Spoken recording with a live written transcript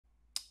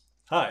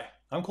Hi,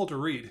 I'm Colter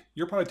Reed,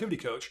 your productivity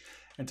coach,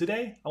 and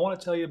today I want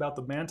to tell you about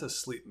the Manta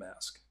Sleep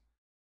Mask.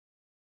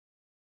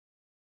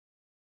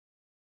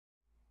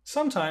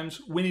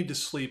 Sometimes we need to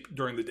sleep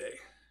during the day.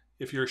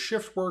 If you're a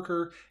shift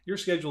worker, your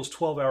schedule is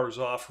 12 hours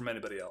off from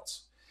anybody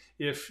else.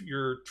 If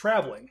you're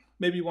traveling,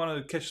 maybe you want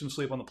to catch some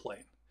sleep on the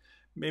plane.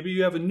 Maybe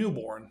you have a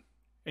newborn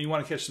and you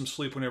want to catch some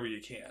sleep whenever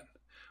you can.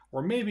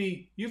 Or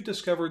maybe you've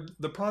discovered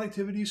the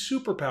productivity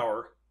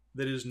superpower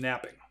that is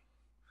napping.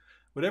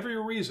 Whatever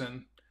your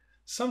reason,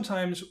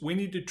 sometimes we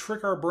need to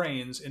trick our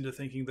brains into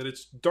thinking that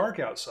it's dark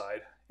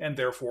outside and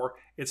therefore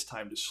it's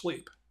time to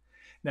sleep.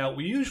 Now,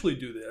 we usually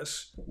do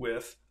this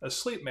with a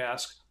sleep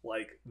mask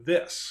like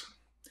this.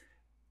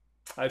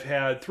 I've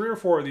had 3 or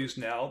 4 of these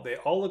now. They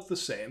all look the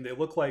same. They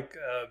look like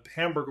a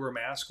hamburger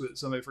mask that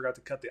somebody forgot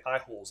to cut the eye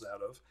holes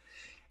out of.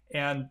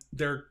 And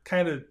they're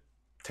kind of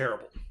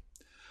terrible.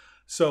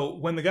 So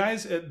when the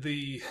guys at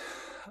the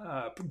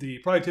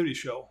Productivity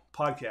Show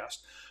podcast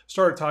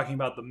started talking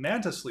about the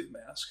Manta Sleep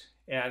Mask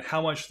and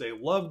how much they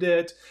loved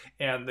it,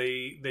 and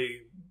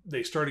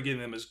they started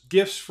giving them as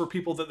gifts for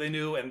people that they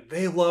knew, and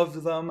they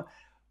loved them.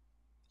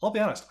 I'll be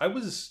honest, I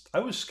was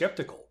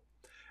skeptical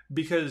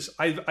because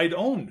I'd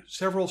owned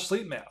several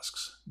sleep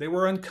masks. They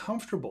were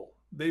uncomfortable.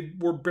 They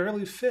were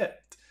barely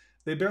fit.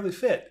 They barely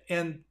fit,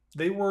 and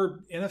they were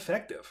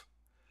ineffective.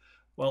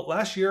 Well,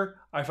 last year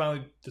I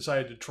finally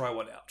decided to try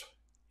one out,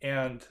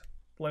 and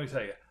let me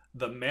tell you,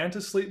 the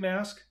Manta Sleep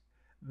Mask.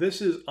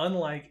 This is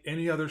unlike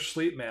any other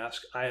sleep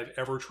mask I have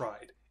ever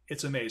tried.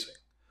 It's amazing.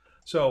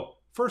 So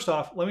first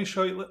off, let me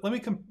show you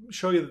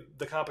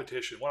the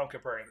competition, what I'm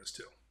comparing this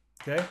to.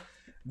 Okay,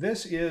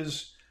 this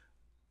is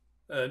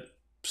a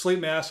sleep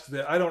mask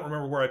that I don't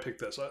remember where I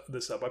picked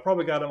this up. I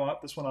probably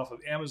got this one off of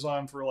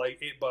Amazon for like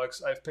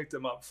 $8. I've picked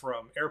them up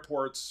from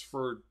airports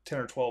for 10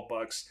 or 12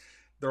 bucks.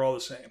 They're all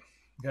the same.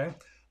 Okay.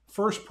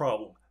 First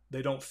problem,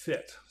 they don't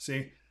fit.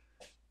 See,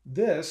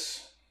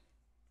 this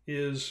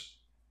is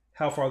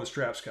how far the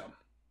straps come.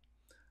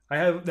 I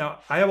have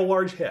a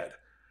large head.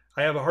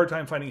 I have a hard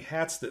time finding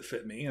hats that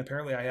fit me, and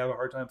apparently I have a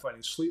hard time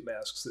finding sleep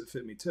masks that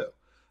fit me too.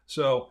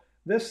 So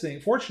this thing,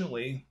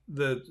 fortunately,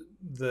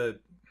 the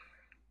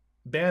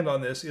band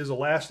on this is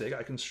elastic.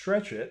 I can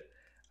stretch it.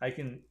 I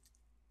can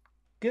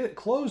get it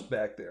closed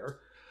back there,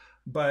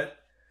 but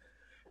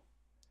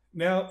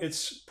now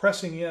it's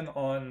pressing in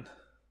on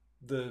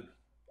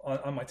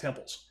on my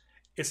temples.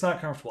 It's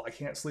not comfortable. I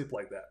can't sleep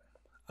like that.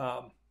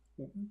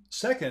 The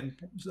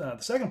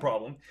second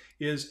problem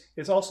is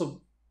it's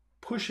also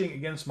pushing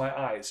against my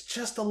eyes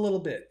just a little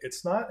bit.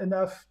 It's not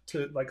enough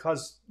to like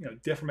cause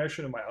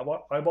deformation of my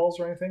eyeballs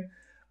or anything,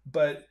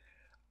 but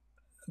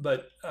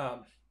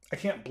I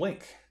can't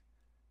blink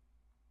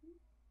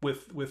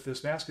with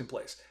this mask in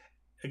place.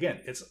 Again,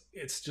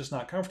 it's just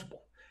not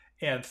comfortable.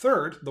 And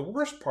third, the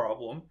worst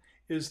problem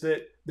is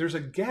that there's a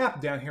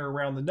gap down here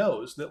around the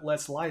nose that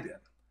lets light in,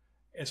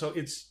 and so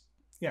it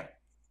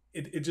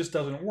just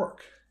doesn't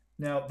work.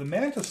 Now, the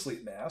Manta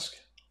Sleep Mask,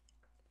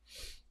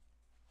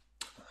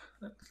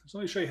 so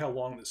let me show you how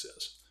long this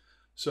is.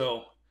 So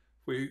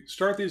if we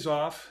start these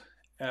off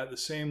at the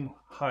same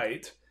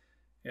height,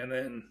 and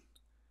then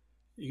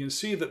you can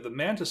see that the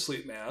Manta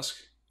Sleep Mask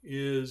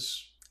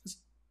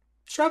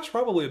straps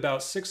probably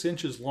about 6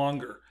 inches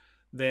longer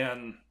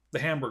than the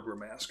hamburger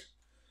mask.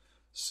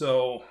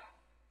 So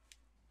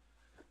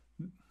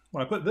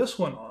when I put this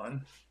one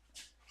on,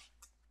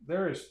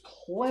 there is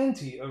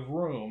plenty of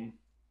room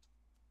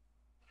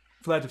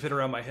for that to fit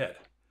around my head.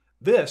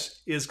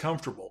 This is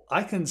comfortable.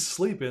 I can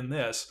sleep in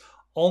this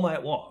all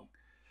night long,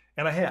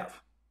 and I have.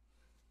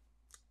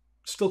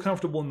 Still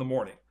comfortable in the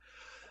morning.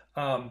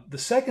 The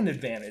second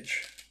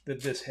advantage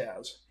that this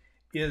has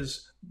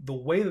is the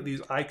way that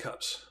these eye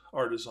cups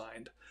are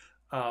designed.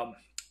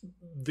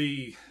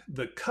 The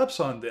cups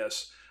on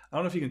this, I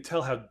don't know if you can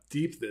tell how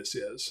deep this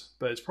is,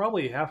 but it's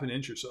probably half an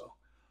inch or so,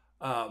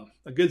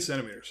 a good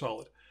centimeter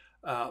solid.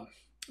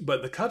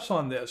 But the cups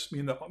on this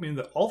mean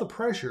that all the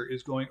pressure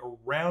is going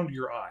around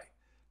your eye.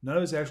 None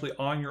of it's actually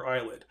on your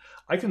eyelid.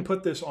 I can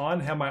put this on,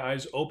 have my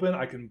eyes open,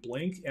 I can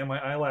blink, and my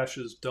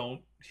eyelashes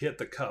don't hit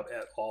the cup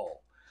at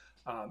all.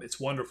 It's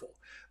wonderful.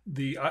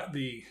 The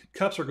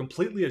cups are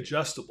completely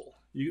adjustable.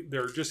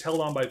 They're just held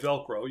on by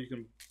Velcro. You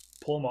can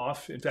pull them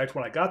off. In fact,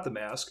 when I got the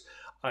mask,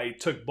 I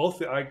took both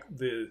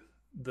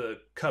the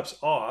cups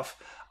off.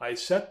 I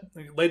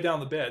laid down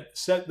the bed,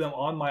 set them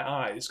on my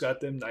eyes,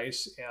 got them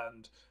nice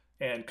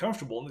and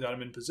comfortable, and got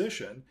them in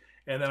position.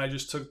 And then I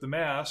just took the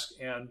mask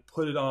and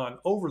put it on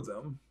over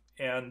them,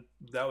 and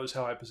that was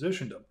how I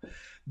positioned them.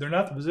 They're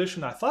not the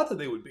position I thought that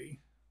they would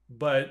be,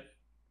 but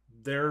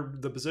they're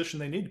the position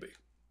they need to be.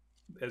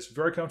 It's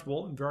very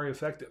comfortable and very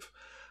effective.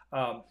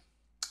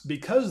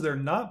 Because they're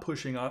not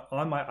pushing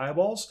on my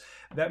eyeballs,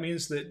 that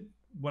means that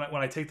when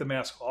I take the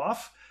mask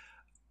off,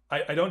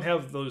 I don't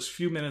have those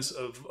few minutes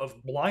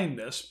of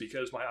blindness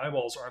because my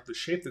eyeballs aren't the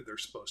shape that they're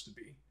supposed to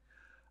be.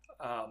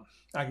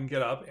 I can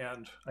get up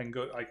and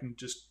I can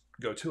just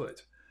go to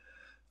it.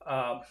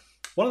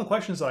 One of the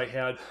questions I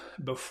had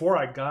before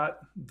I got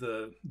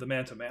the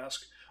Manta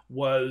mask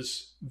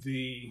was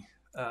the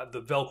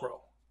Velcro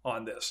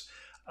on this.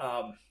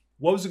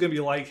 What was it going to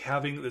be like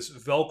having this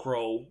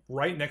Velcro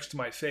right next to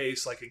my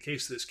face, like in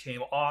case this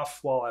came off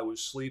while I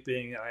was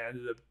sleeping? I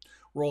ended up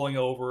rolling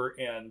over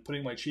and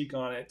putting my cheek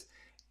on it,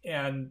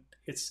 and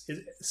it's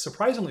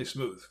surprisingly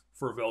smooth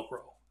for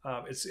Velcro.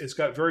 It's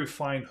got very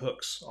fine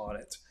hooks on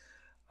it.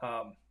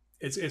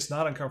 It's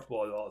not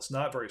uncomfortable at all. It's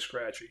not very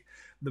scratchy.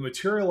 The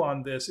material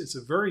on this, it's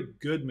a very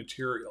good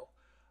material.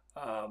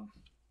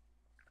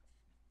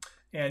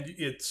 And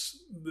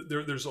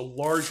there's a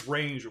large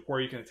range of where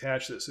you can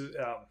attach this.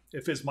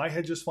 It fits my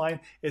head just fine.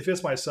 It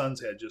fits my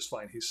son's head just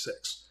fine. He's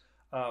 6.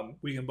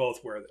 We can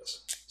both wear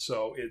this,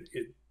 so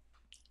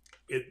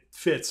it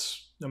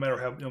fits no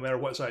matter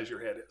what size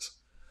your head is.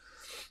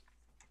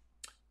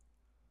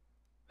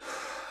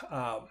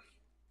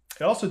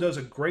 It also does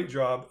a great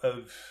job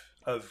of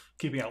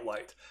keeping out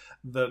light.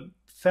 The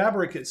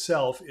fabric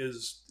itself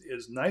is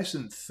nice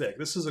and thick.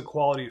 This is a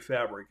quality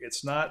fabric.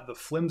 It's not the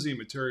flimsy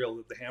material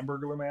that the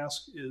Hamburglar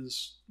mask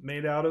is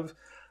made out of.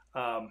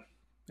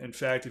 In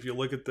fact, if you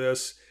look at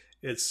this,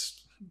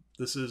 this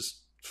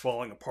is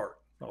falling apart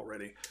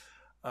already.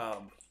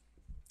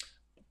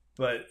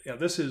 But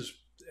this is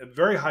a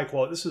very high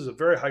quality. This is a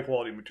very high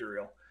quality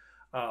material,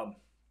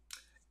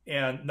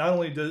 and not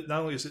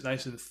only is it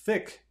nice and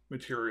thick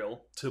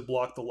material to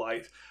block the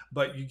light,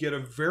 but you get a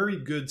very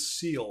good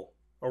seal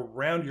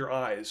around your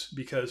eyes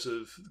because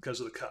of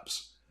the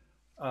cups.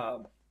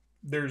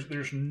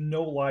 There's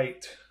no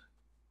light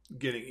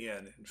getting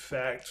in. In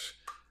fact,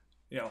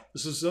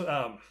 this is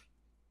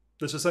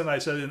something I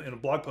said in a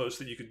blog post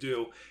that you could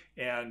do.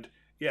 And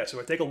yeah, so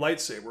I take a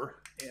lightsaber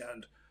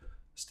and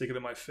stick it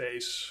in my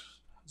face.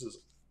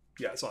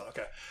 Yeah, it's on.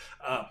 Okay.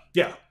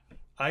 Yeah,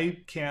 I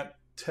can't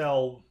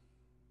tell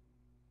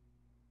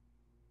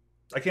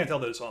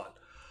that it's on.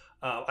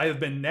 I have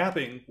been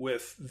napping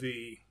with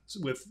the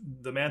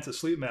Manta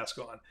Sleep Mask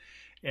on,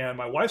 and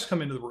my wife's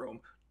come into the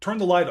room, turned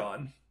the light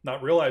on,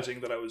 not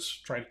realizing that I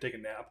was trying to take a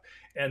nap,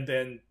 and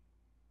then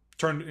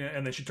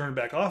she turned it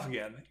back off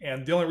again.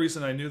 And the only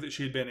reason I knew that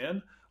she had been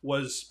in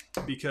was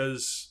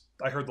because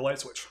I heard the light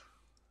switch.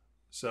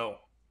 So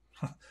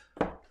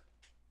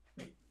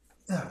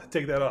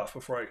take that off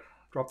before I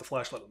drop the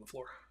flashlight on the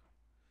floor.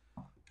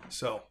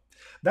 So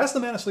that's the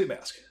Manta Sleep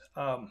Mask.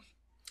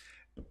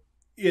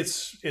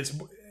 It's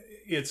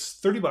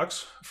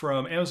 $30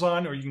 from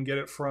Amazon, or you can get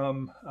it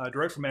from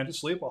direct from Manta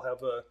Sleep. I'll have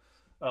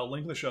a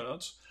link in the show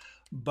notes.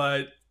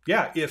 But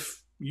yeah,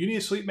 if you need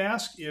a sleep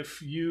mask,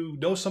 if you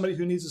know somebody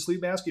who needs a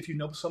sleep mask, if you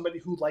know somebody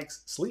who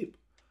likes sleep,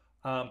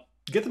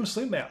 get them a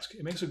sleep mask.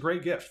 It makes a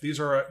great gift.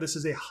 This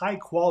is a high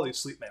quality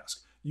sleep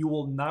mask. You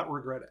will not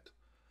regret it.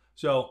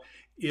 So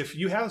if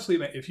you have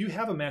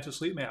a Manta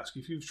Sleep Mask,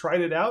 if you've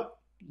tried it out,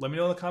 let me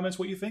know in the comments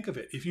what you think of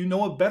it. If you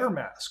know a better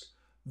mask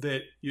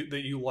that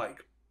you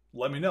like,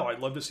 let me know. I'd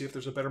love to see if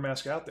there's a better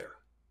mask out there.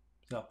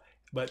 No,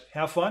 but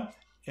have fun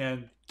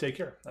and take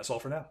care. That's all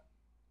for now.